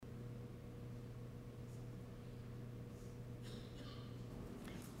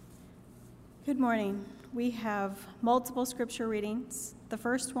Good morning. We have multiple scripture readings. The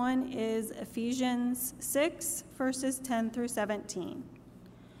first one is Ephesians 6, verses 10 through 17.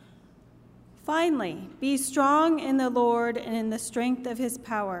 Finally, be strong in the Lord and in the strength of his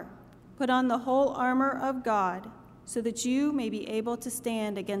power. Put on the whole armor of God, so that you may be able to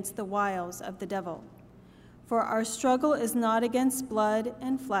stand against the wiles of the devil. For our struggle is not against blood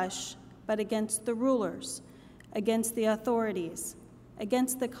and flesh, but against the rulers, against the authorities,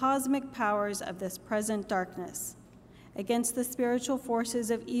 against the cosmic powers of this present darkness, against the spiritual forces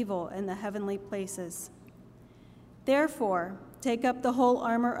of evil in the heavenly places. Therefore, take up the whole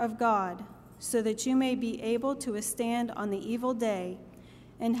armor of God, so that you may be able to withstand on the evil day,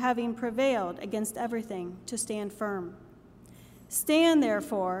 and having prevailed against everything, to stand firm. Stand,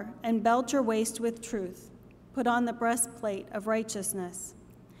 therefore, and belt your waist with truth. Put on the breastplate of righteousness,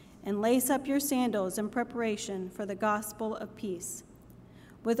 and lace up your sandals in preparation for the gospel of peace.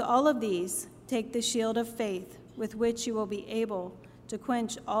 With all of these, take the shield of faith, with which you will be able to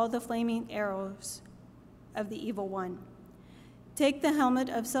quench all the flaming arrows of the evil one. Take the helmet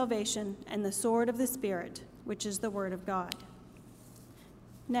of salvation and the sword of the Spirit, which is the word of God.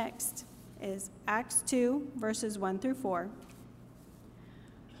 Next is Acts 2, verses 1 through 4.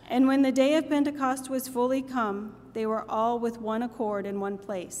 And when the day of Pentecost was fully come, they were all with one accord in one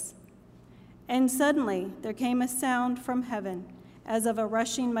place. And suddenly there came a sound from heaven, as of a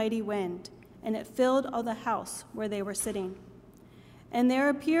rushing mighty wind, and it filled all the house where they were sitting. And there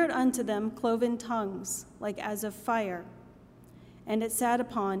appeared unto them cloven tongues, like as of fire, and it sat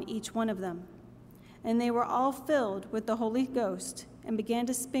upon each one of them. And they were all filled with the Holy Ghost, and began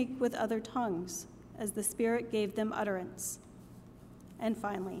to speak with other tongues, as the Spirit gave them utterance. And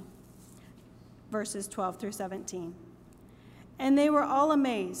finally, verses 12 through 17. And they were all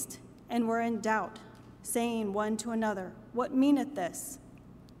amazed, and were in doubt, saying one to another, What meaneth this?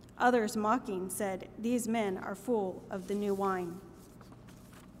 Others mocking said, These men are full of the new wine.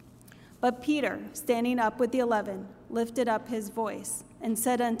 But Peter, standing up with the 11, lifted up his voice, and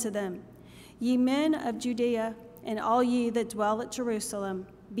said unto them, Ye men of Judea, and all ye that dwell at Jerusalem,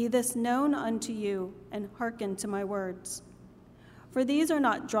 be this known unto you, and hearken to my words. For these are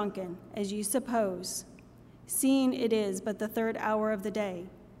not drunken, as ye suppose, seeing it is but the third hour of the day.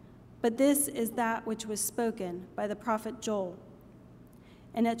 But this is that which was spoken by the prophet Joel.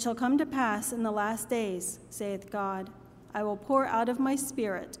 And it shall come to pass in the last days, saith God, I will pour out of my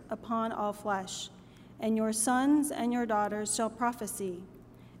Spirit upon all flesh, and your sons and your daughters shall prophesy,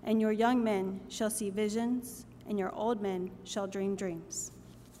 and your young men shall see visions, and your old men shall dream dreams.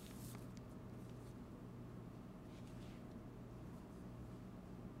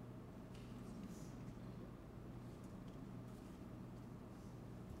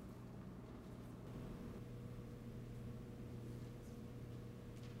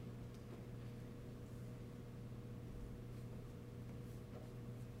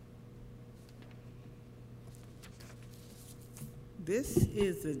 This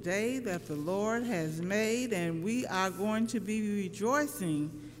is the day that the Lord has made, and we are going to be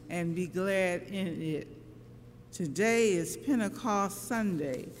rejoicing and be glad in it. Today is Pentecost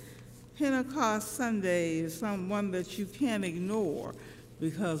Sunday. Pentecost Sunday is one that you can't ignore,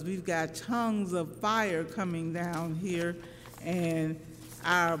 because we've got tongues of fire coming down here, and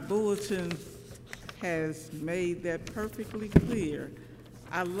our bulletin has made that perfectly clear.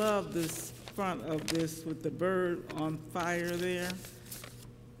 I love this front of this with the bird on fire there.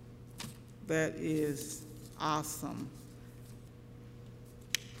 That is awesome.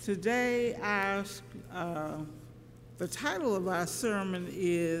 Today, the title of our sermon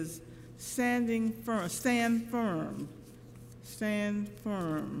is Stand Firm. Stand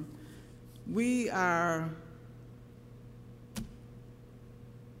Firm. We are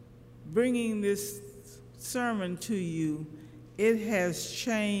bringing this sermon to you. It has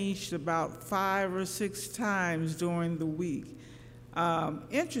changed about 5 or 6 times during the week.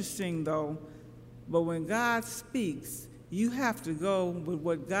 Interesting though, but when God speaks, you have to go with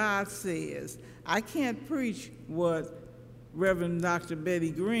what God says. I can't preach what Reverend Dr.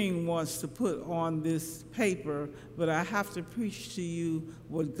 Betty Green wants to put on this paper, but I have to preach to you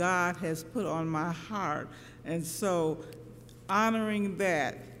what God has put on my heart. And so, honoring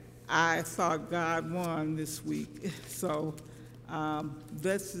that, I thought God won this week. So,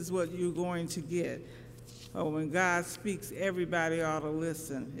 this is what you're going to get. When God speaks, everybody ought to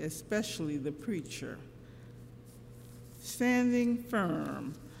listen, especially the preacher. Standing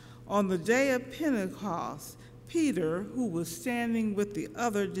firm. On the day of Pentecost, Peter, who was standing with the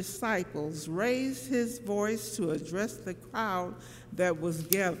other disciples, raised his voice to address the crowd that was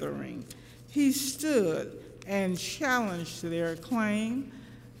gathering. He stood and challenged their claim.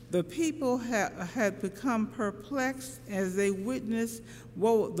 The people had become perplexed as they witnessed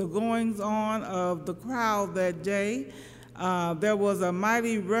the goings-on of the crowd that day. There was a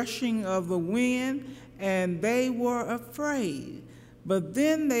mighty rushing of the wind, and they were afraid. But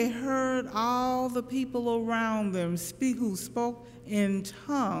then they heard all the people around them who spoke in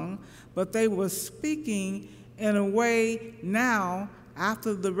tongue, but they were speaking in a way now,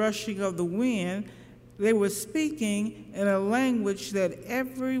 after the rushing of the wind, they were speaking in a language that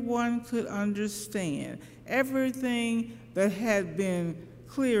everyone could understand. Everything that had been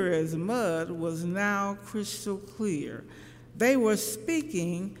clear as mud was now crystal clear. They were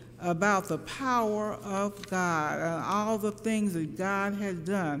speaking about the power of God and all the things that God had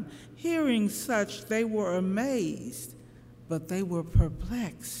done. Hearing such, they were amazed, but they were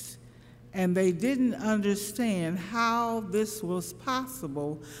perplexed. And they didn't understand how this was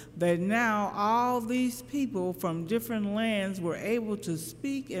possible, that now all these people from different lands were able to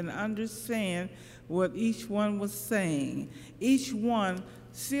speak and understand what each one was saying. Each one,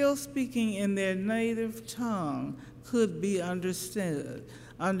 still speaking in their native tongue, could be understood.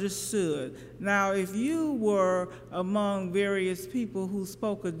 Now, if you were among various people who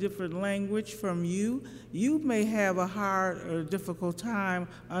spoke a different language from you, you may have a hard or difficult time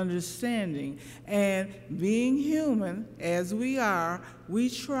understanding. And being human, as we are, we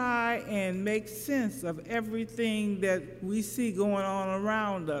try and make sense of everything that we see going on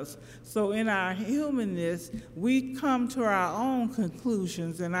around us. So in our humanness, we come to our own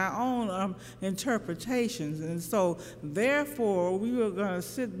conclusions and our own interpretations. And so, therefore, we were going to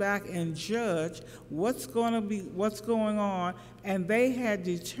sit back and judge what's going on, and they had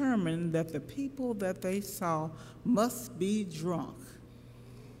determined that the people that they saw must be drunk.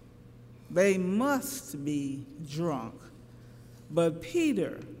 They must be drunk. But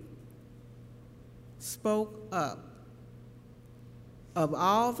Peter spoke up. Of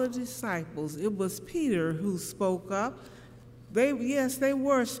all the disciples, it was Peter who spoke up. They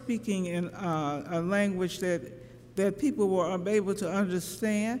were speaking in a language that people were unable to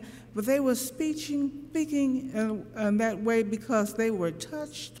understand, but they were speaking in that way because they were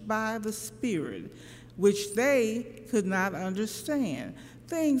touched by the Spirit, which they could not understand.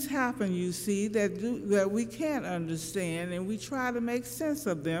 Things happen, you see, that we can't understand, and we try to make sense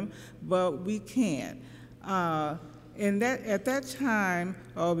of them, but we can't. And at that time,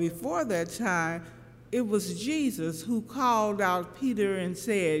 or before that time, it was Jesus who called out Peter and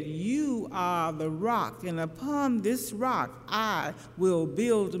said, "You are the rock, and upon this rock I will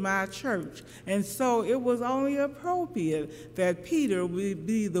build my church." And so it was only appropriate that Peter would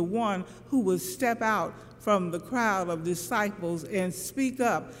be the one who would step out from the crowd of disciples and speak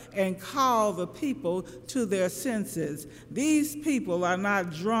up and call the people to their senses. These people are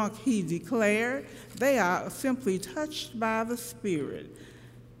not drunk, he declared. They are simply touched by the Spirit.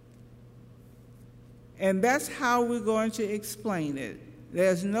 And that's how we're going to explain it.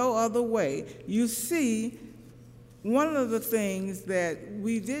 There's no other way. You see, one of the things that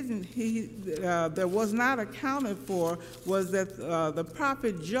that was not accounted for was that the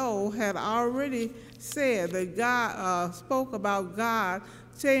prophet Joel had already said that God spoke about God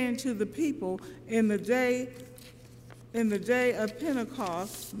saying to the people in the day of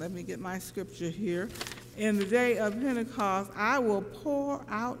Pentecost. Let me get my scripture here. In the day of Pentecost, I will pour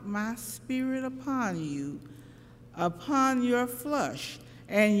out my Spirit upon you, upon your flesh,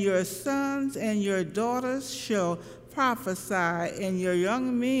 and your sons and your daughters shall prophesy, and your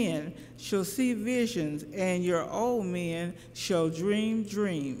young men shall see visions, and your old men shall dream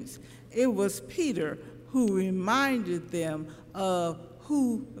dreams. It was Peter who reminded them of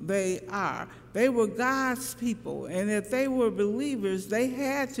who they are. They were God's people, and if they were believers, they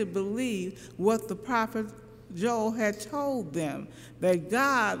had to believe what the prophet Joel had told them, that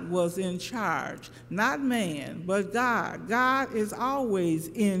God was in charge, not man, but God. God is always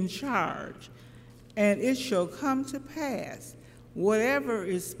in charge, and it shall come to pass. Whatever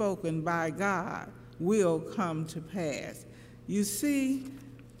is spoken by God will come to pass. You see,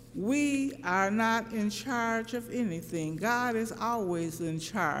 we are not in charge of anything. God is always in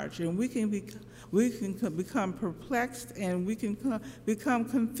charge, and we can become perplexed, and we can become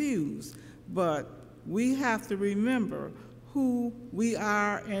confused. But we have to remember who we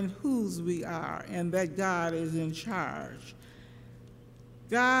are and whose we are, and that God is in charge.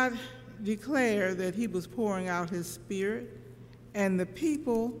 God declared that he was pouring out his Spirit, and the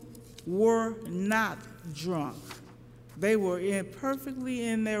people were not drunk. They were perfectly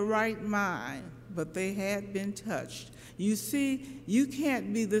in their right mind, but they had been touched. You see, you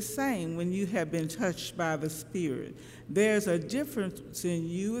can't be the same when you have been touched by the Spirit. There's a difference in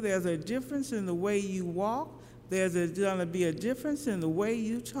you. There's a difference in the way you walk. There's going to be a difference in the way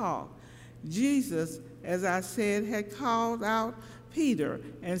you talk. Jesus, as I said, had called out Peter,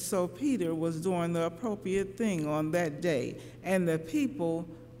 and so Peter was doing the appropriate thing on that day. And the people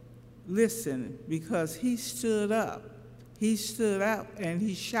listened because he stood up. He stood up and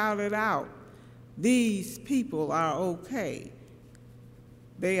he shouted out, "These people are okay.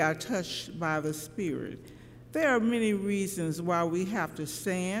 They are touched by the Spirit." There are many reasons why we have to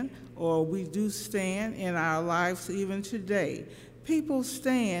stand, or we do stand in our lives even today. People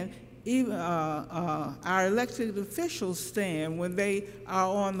stand, even our elected officials stand when they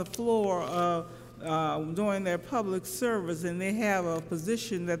are on the floor doing their public service and they have a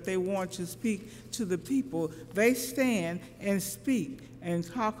position that they want to speak to the people. They stand and speak and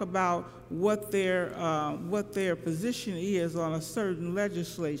talk about what their position is on a certain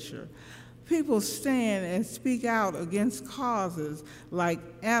legislature. People stand and speak out against causes like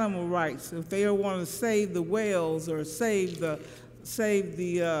animal rights. If they want to save the whales or save the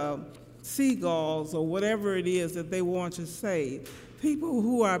seagulls or whatever it is that they want to save. People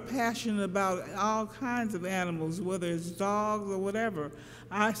who are passionate about all kinds of animals, whether it's dogs or whatever.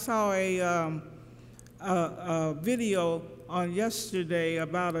 I saw a video on yesterday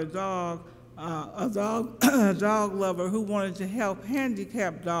about a dog lover who wanted to help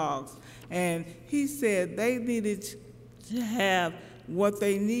handicapped dogs. And he said they needed to have what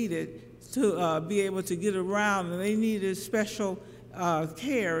they needed to be able to get around, and they needed special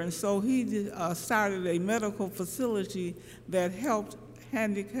care. And so he started a medical facility that helped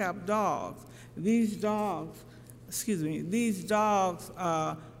handicapped dogs. These dogs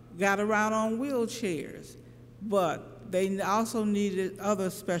got around on wheelchairs, but they also needed other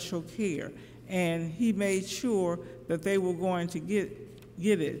special care. And he made sure that they were going to get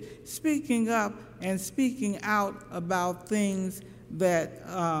it. Speaking up and speaking out about things that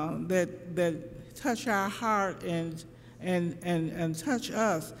touch our heart and touch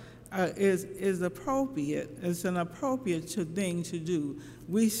us is appropriate. It's an appropriate thing to do.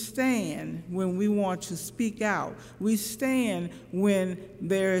 We stand when we want to speak out. We stand when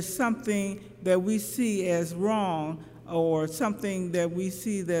there is something that we see as wrong or something that we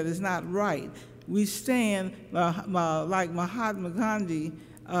see that is not right. We stand like Mahatma Gandhi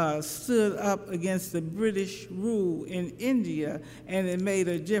stood up against the British rule in India, and it made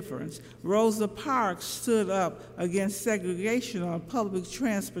a difference. Rosa Parks stood up against segregation on public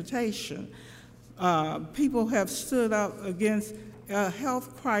transportation. People have stood up against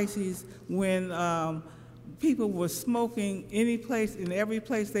health crises when people were smoking any place in every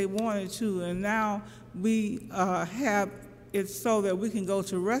place they wanted to, and now we have it's so that we can go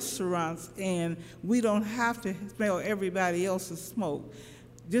to restaurants and we don't have to smell everybody else's smoke.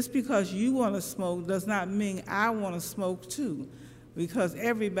 Just because you want to smoke does not mean I want to smoke too, because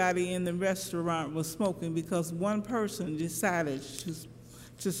everybody in the restaurant was smoking because one person decided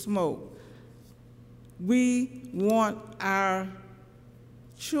to smoke. We want our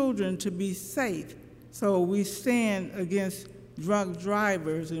children to be safe, so we stand against drunk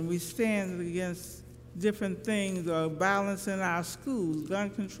drivers and we stand against different things, violence in our schools, gun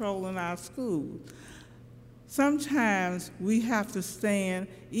control in our schools. Sometimes we have to stand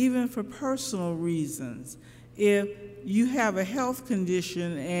even for personal reasons. If you have a health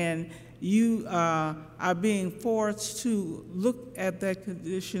condition and you are being forced to look at that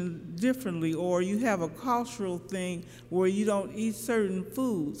condition differently, or you have a cultural thing where you don't eat certain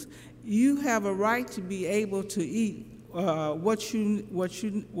foods, you have a right to be able to eat what you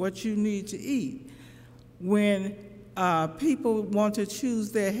need to eat. When people want to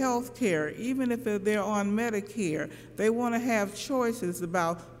choose their health care, even if they're on Medicare, they want to have choices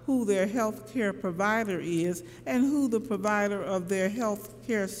about who their health care provider is and who the provider of their health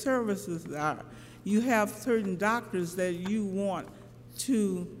care services are. You have certain doctors that you want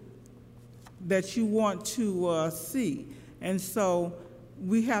to see. And so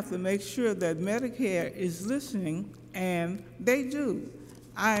we have to make sure that Medicare is listening, and they do.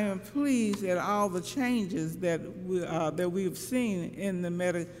 I am pleased at all the changes that we've seen in the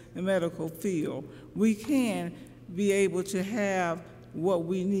medical field. We can be able to have what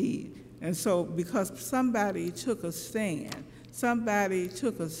we need. And so because somebody took a stand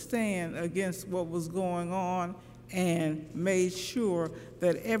against what was going on and made sure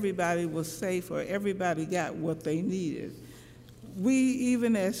that everybody was safe or everybody got what they needed. We,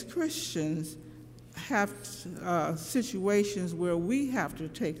 even as Christians, have situations where we have to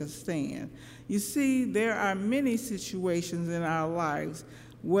take a stand. You see, there are many situations in our lives,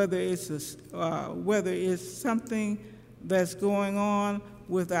 whether it's something that's going on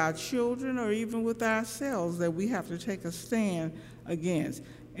with our children or even with ourselves, that we have to take a stand against.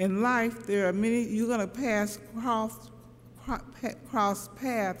 In life, there are many, you're going to cross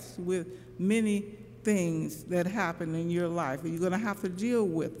paths with many things that happen in your life, and you're going to have to deal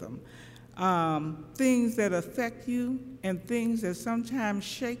with them. Things that affect you and things that sometimes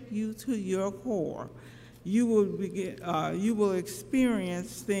shake you to your core. You will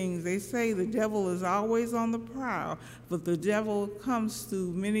experience things. They say the devil is always on the prowl, but the devil comes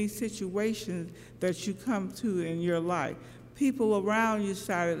through many situations that you come to in your life. People around you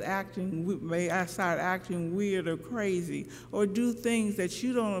started acting weird or crazy, or do things that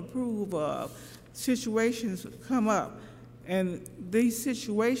you don't approve of. Situations come up, and these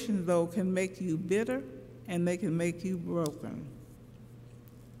situations, though, can make you bitter, and they can make you broken.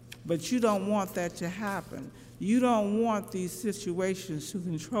 But you don't want that to happen. You don't want these situations to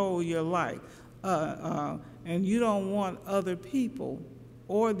control your life, and you don't want other people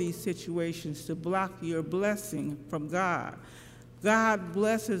or these situations to block your blessing from God. God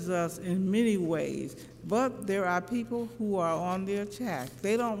blesses us in many ways, but there are people who are on the attack.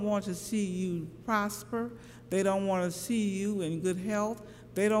 They don't want to see you prosper. They don't want to see you in good health.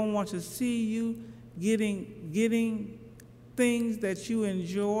 They don't want to see you getting things that you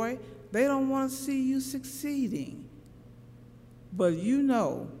enjoy. They don't want to see you succeeding. But you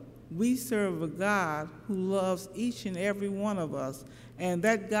know, we serve a God who loves each and every one of us, and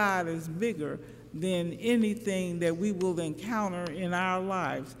that God is bigger than anything that we will encounter in our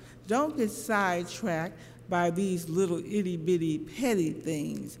lives. Don't get sidetracked by these little itty-bitty petty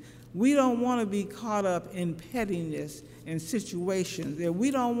things. We don't want to be caught up in pettiness and situations, and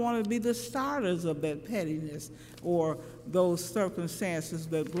we don't want to be the starters of that pettiness or those circumstances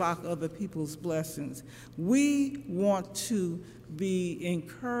that block other people's blessings. We want to be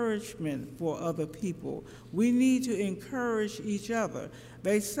encouragement for other people. We need to encourage each other.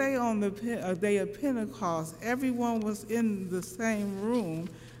 They say on the day of Pentecost, everyone was in the same room,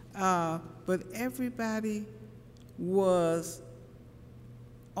 but everybody was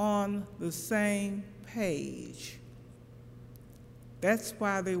on the same page. That's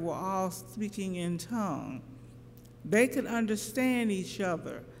why they were all speaking in tongues. They could understand each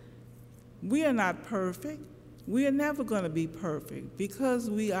other. We are not perfect. We are never going to be perfect because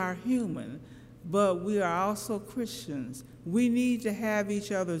we are human, but we are also Christians. We need to have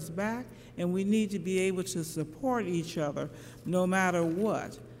each other's back, and we need to be able to support each other no matter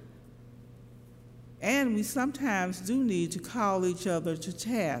what. And we sometimes do need to call each other to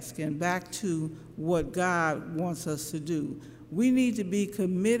task and back to what God wants us to do. We need to be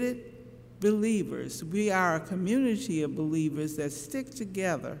committed believers. We are a community of believers that stick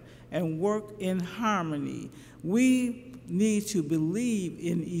together and work in harmony. We need to believe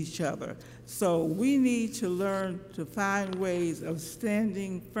in each other. So we need to learn to find ways of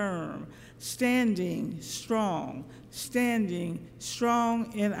standing firm, standing strong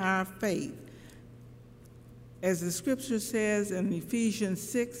in our faith. As the scripture says in Ephesians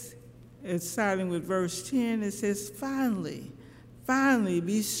 6, it's starting with verse 10, it says, finally,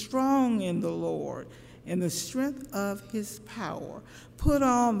 be strong in the Lord and the strength of his power. Put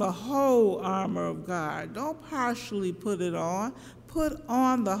on the whole armor of God. Don't partially put it on. Put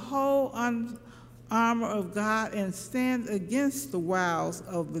on the whole armor of God and stand against the wiles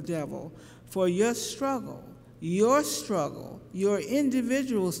of the devil. For your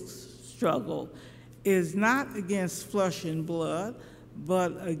individual struggle is not against flesh and blood,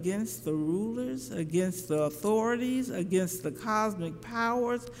 but against the rulers, against the authorities, against the cosmic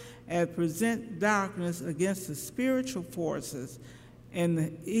powers, and present darkness against the spiritual forces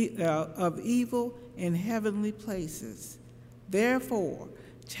of evil in heavenly places. Therefore,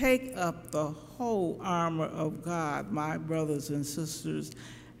 take up the whole armor of God, my brothers and sisters,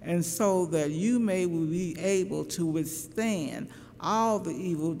 and so that you may be able to withstand all the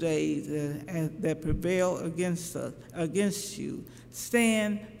evil days that prevail against you.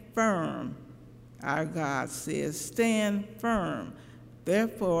 Stand firm, our God says, stand firm.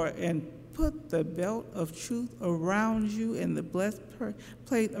 Therefore, and put the belt of truth around you and the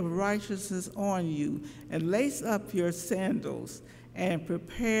breastplate of righteousness on you, and lace up your sandals, and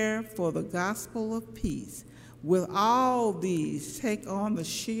prepare for the gospel of peace. With all these, take on the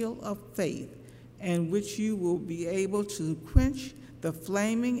shield of faith, in which you will be able to quench the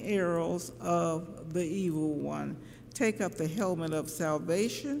flaming arrows of the evil one. Take up the helmet of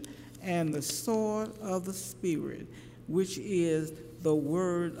salvation and the sword of the Spirit, which is the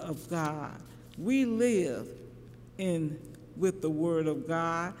Word of God. We live with the Word of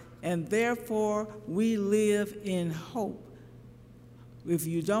God, and therefore we live in hope. If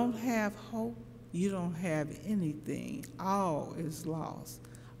you don't have hope, you don't have anything. All is lost.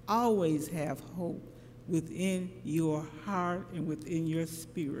 Always have hope. within your heart and within your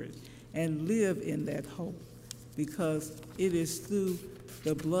spirit, and live in that hope, because it is through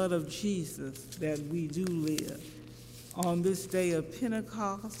the blood of Jesus that we do live. On this day of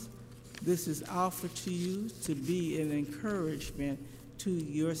Pentecost, this is offered to you to be an encouragement to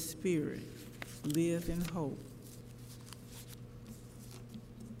your spirit. Live in hope.